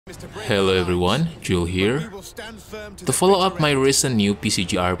Hello everyone, Jul here. To follow up my recent new PC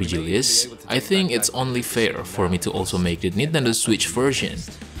JRPG list, I think it's only fair for me to also make the Nintendo Switch version.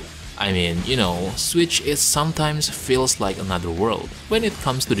 I mean, you know, Switch is sometimes feels like another world when it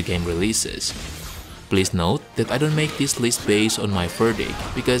comes to the game releases. Please note that I don't make this list based on my verdict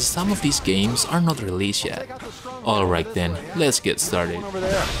because some of these games are not released yet. Alright then, let's get started.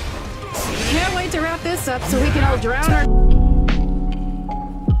 Can't wait to wrap this up so we can all drown our...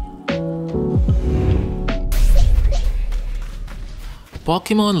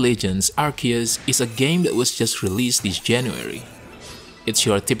 Pokémon Legends Arceus is a game that was just released this January. It's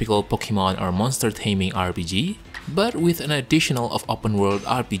your typical Pokémon or monster taming RPG, but with an additional of open world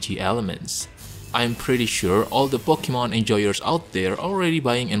RPG elements. I'm pretty sure all the Pokémon enjoyers out there are already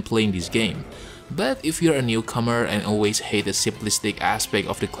buying and playing this game, but if you're a newcomer and always hate the simplistic aspect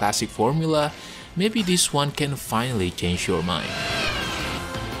of the classic formula, maybe this one can finally change your mind.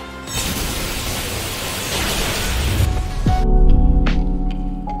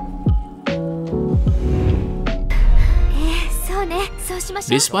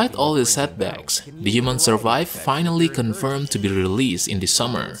 Despite all the setbacks, Digimon Survive finally confirmed to be released in the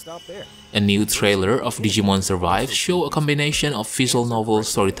summer. A new trailer of Digimon Survive shows a combination of visual novel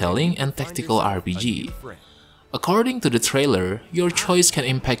storytelling and tactical RPG. According to the trailer, your choice can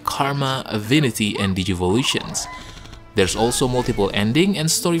impact karma, affinity, and digivolutions. There's also multiple ending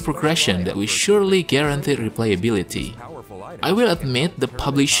and story progression that will surely guarantee replayability. I will admit the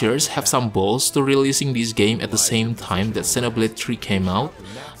publishers have some balls to releasing this game at the same time that Xenoblade 3 came out,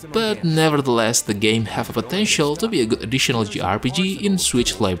 but nevertheless the game have a potential to be a good additional JRPG in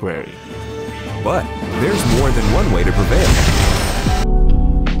Switch library. But there's more than one way to prevail.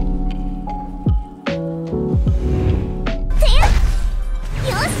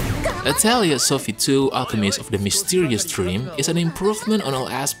 Atelier Sophie 2 Alchemist of the Mysterious Dream is an improvement on all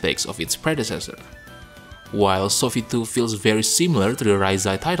aspects of its predecessor. While Sophie 2 feels very similar to the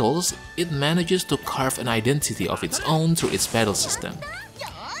YoRHa titles, it manages to carve an identity of its own through its battle system.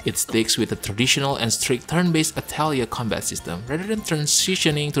 It sticks with a traditional and strict turn-based Atelier combat system rather than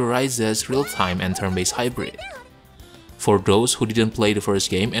transitioning to YoRHa's real-time and turn-based hybrid. For those who didn't play the first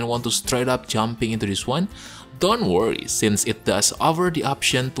game and want to straight up jumping into this one, don't worry since it does offer the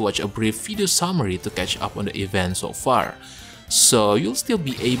option to watch a brief video summary to catch up on the event so far, so you'll still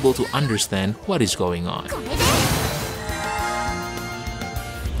be able to understand what is going on.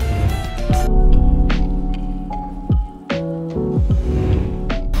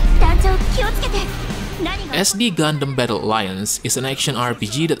 SD Gundam Battle Alliance is an action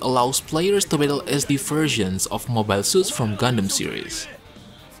RPG that allows players to battle SD versions of mobile suits from Gundam series.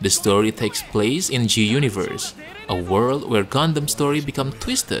 The story takes place in G-Universe, a world where Gundam story become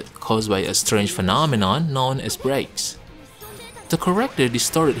twisted caused by a strange phenomenon known as breaks. To correct their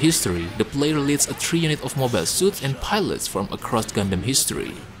distorted history, the player leads a 3-unit of mobile suits and pilots from across Gundam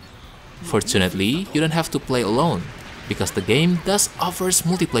history. Fortunately, you don't have to play alone, because the game does offers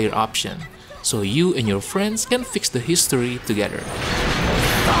multiplayer option, so you and your friends can fix the history together.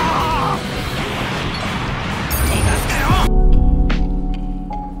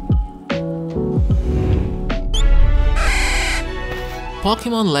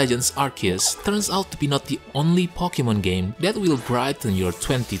 Pokémon Legends Arceus turns out to be not the only Pokémon game that will brighten your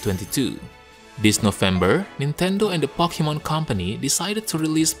 2022. This November, Nintendo and the Pokémon Company decided to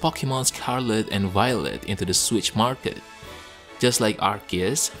release Pokémon Scarlet and Violet into the Switch market. Just like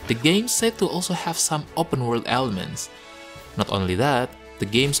Arceus, the game said to also have some open-world elements. Not only that, the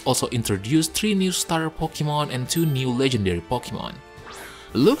games also introduced 3 new starter Pokémon and 2 new legendary Pokémon.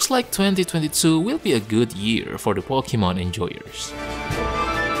 Looks like 2022 will be a good year for the Pokémon enjoyers.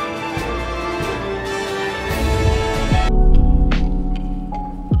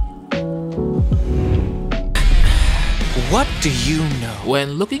 What do you know?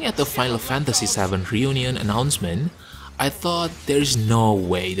 When looking at the Final Fantasy VII Reunion announcement, I thought there's no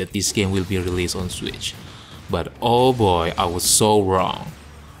way that this game will be released on Switch. But oh boy, I was so wrong.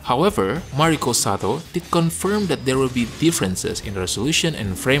 However, Mariko Sato did confirm that there will be differences in resolution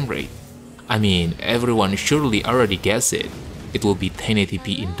and frame rate. I mean, everyone surely already guessed it. It will be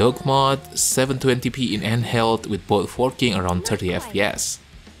 1080p in dock mode, 720p in handheld with both working around 30 FPS.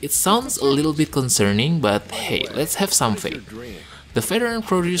 It sounds a little bit concerning, but hey, let's have some faith. The veteran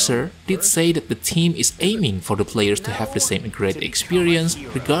producer did say that the team is aiming for the players to have the same great experience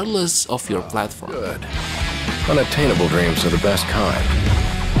regardless of your platform. Good. Unattainable dreams are the best kind.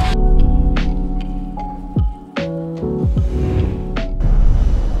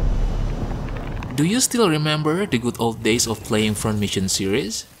 Do you still remember the good old days of playing Front Mission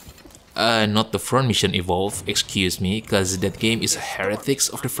series? Not the front mission Evolve, excuse me, cause that game is heretics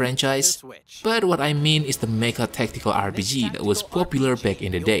of the franchise. But what I mean is the mecha tactical RPG that was popular back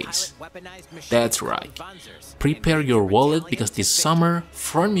in the days. That's right. Prepare your wallet because this summer,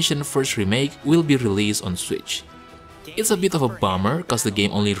 Front Mission First Remake will be released on Switch. It's a bit of a bummer cause the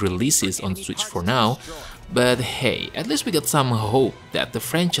game only releases on Switch for now, but hey, at least we got some hope that the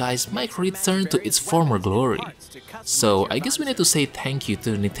franchise might return to its former glory. So I guess we need to say thank you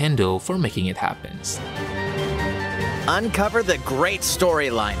to Nintendo for making it happen. Uncover the great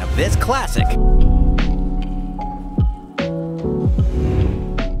storyline of this classic.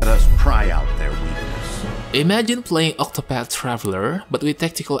 Let us pry out their weakness. Imagine playing Octopath Traveler but with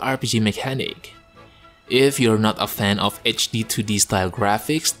tactical RPG mechanic. If you're not a fan of HD 2D style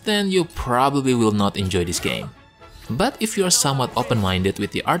graphics, then you probably will not enjoy this game. But if you are somewhat open-minded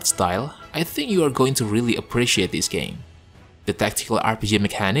with the art style, I think you are going to really appreciate this game. The tactical RPG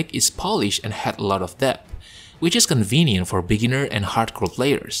mechanic is polished and had a lot of depth, which is convenient for beginner and hardcore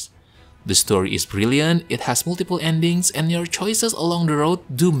players. The story is brilliant, it has multiple endings, and your choices along the road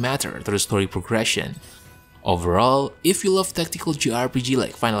do matter to the story progression. Overall, if you love tactical JRPG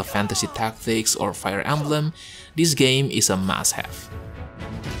like Final Fantasy Tactics or Fire Emblem, this game is a must-have.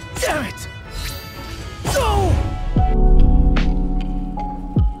 Damn it! No!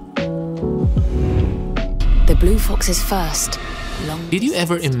 The Blue Fox is first. Did you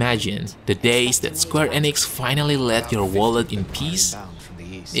ever imagine the days that Square Enix finally let your wallet in peace?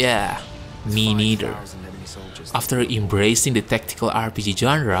 Yeah, me neither. After embracing the tactical RPG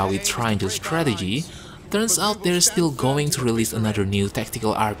genre with triangle strategy, turns out they're still going to release another new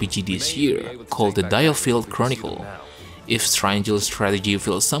tactical RPG this year, called the DioField Chronicle. If triangle strategy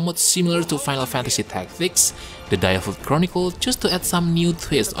feels somewhat similar to Final Fantasy Tactics, the DioField Chronicle chose to add some new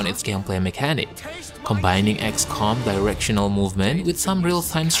twist on its gameplay mechanic, combining XCOM directional movement with some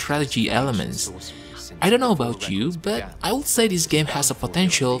real-time strategy elements. I don't know about you, but I would say this game has the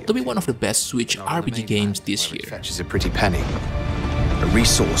potential to be one of the best Switch RPG games this year. Fetches a pretty penny. A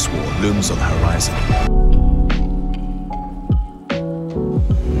resource war looms on the horizon.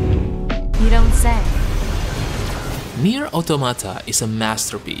 You don't say. NieR Automata is a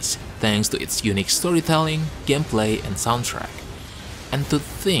masterpiece thanks to its unique storytelling, gameplay, and soundtrack. And to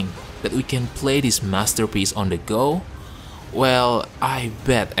think that we can play this masterpiece on the go, well, I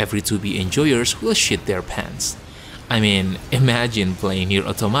bet every 2B enjoyers will shit their pants. I mean, imagine playing NieR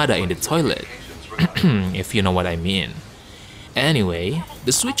Automata in the toilet, if you know what I mean. Anyway,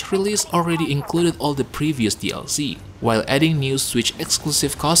 the Switch release already included all the previous DLC, while adding new Switch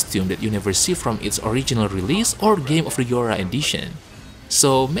exclusive costume that you never see from its original release or Game of the YoRHa edition.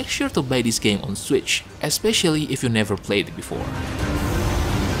 So make sure to buy this game on Switch, especially if you never played it before.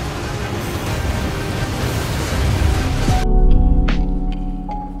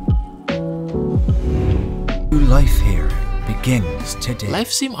 Life here begins today.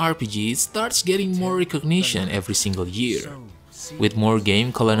 Life Sim RPG starts getting more recognition every single year, with more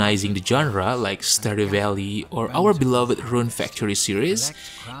games colonizing the genre like Stardew Valley or our beloved Rune Factory series.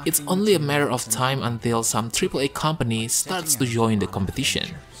 It's only a matter of time until some AAA company starts to join the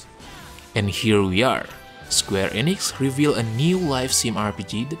competition. And here we are. Square Enix revealed a new Life Sim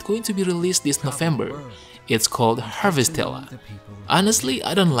RPG that's going to be released this November. It's called Harvestella. Honestly,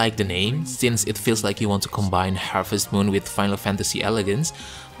 I don't like the name, since it feels like you want to combine Harvest Moon with Final Fantasy elegance,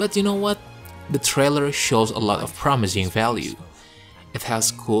 but you know what? The trailer shows a lot of promising value. It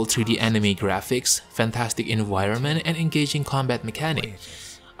has cool 3D anime graphics, fantastic environment, and engaging combat mechanic.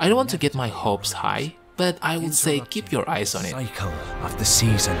 I don't want to get my hopes high, but I would say keep your eyes on it. Cycle of the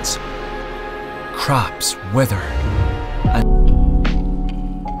seasons. Crops wither.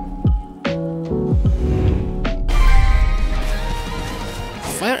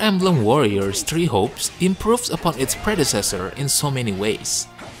 Fire Emblem Warriors 3 Hopes improves upon its predecessor in so many ways.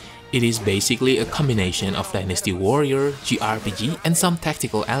 It is basically a combination of Dynasty Warrior, JRPG, and some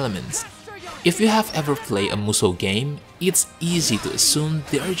tactical elements. If you have ever played a Musou game, it's easy to assume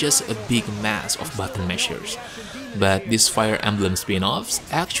they are just a big mass of button mashers. But these Fire Emblem spin-offs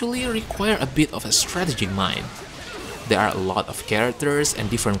actually require a bit of a strategic mind. There are a lot of characters and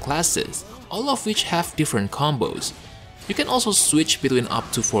different classes, all of which have different combos. You can also switch between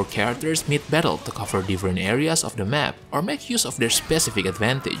up to 4 characters mid-battle to cover different areas of the map or make use of their specific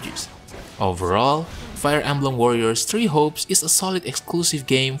advantages. Overall, Fire Emblem Warriors 3 Hopes is a solid exclusive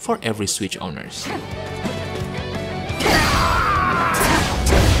game for every Switch owners.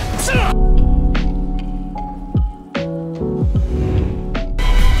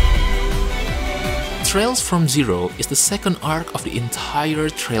 Trails from Zero is the second arc of the entire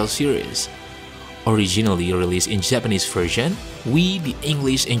Trail series. Originally released in Japanese version, we, the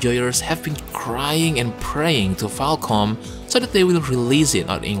English enjoyers, have been crying and praying to Falcom so that they will release it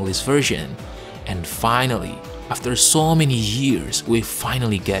on English version. And finally, after so many years, we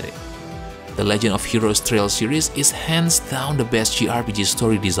finally get it. The Legend of Heroes Trail series is hands down the best JRPG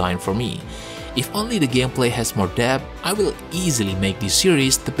story design for me. If only the gameplay has more depth, I will easily make this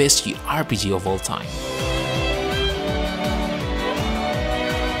series the best JRPG of all time.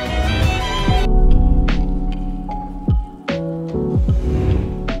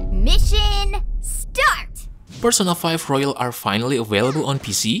 Mission start! Persona 5 Royal are finally available on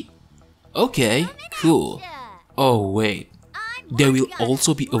PC? Okay, cool. Oh wait, they will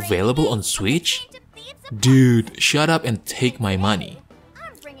also be available on Switch? Dude, shut up and take my money.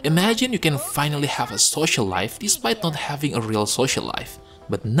 Imagine you can finally have a social life despite not having a real social life,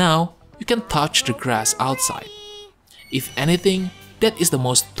 but now you can touch the grass outside. If anything, that is the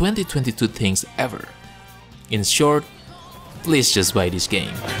most 2022 things ever. In short, please just buy this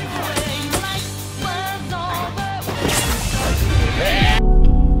game.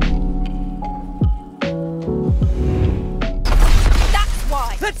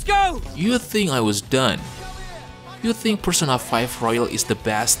 Let's go! You think I was done? You think Persona 5 Royal is the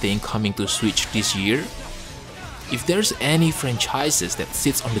best thing coming to Switch this year? If there's any franchises that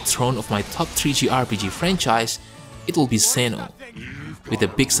sits on the throne of my top 3 JRPG franchise, it will be Xeno. With a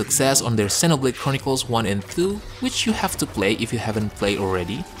big success on their Xenoblade Chronicles 1 and 2, which you have to play if you haven't played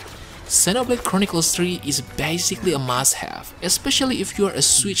already, Xenoblade Chronicles 3 is basically a must-have, especially if you are a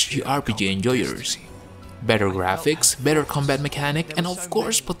Switch JRPG enjoyers. Better graphics, better combat mechanic, and of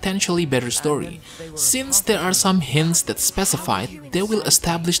course potentially better story. Since there are some hints that specify they will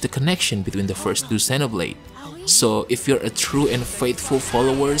establish the connection between the first two Xenoblade. So if you're a true and faithful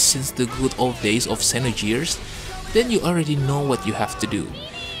follower since the good old days of Xenogears, then you already know what you have to do.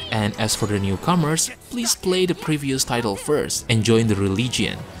 And as for the newcomers, please play the previous title first and join the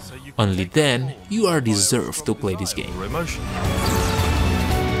religion. Only then you are deserved to play this game.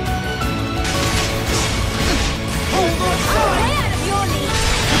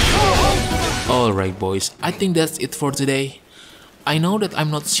 Alright boys, I think that's it for today. I know that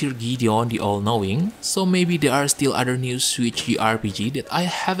I'm not Sir Gideon the All-Knowing, so maybe there are still other new Switch JRPG that I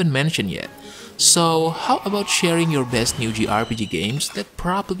haven't mentioned yet. So how about sharing your best new JRPG games that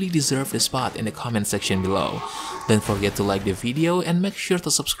probably deserve a spot in the comment section below. Don't forget to like the video and make sure to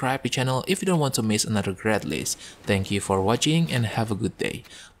subscribe to the channel if you don't want to miss another great list. Thank you for watching and have a good day.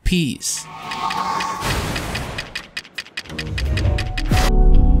 Peace!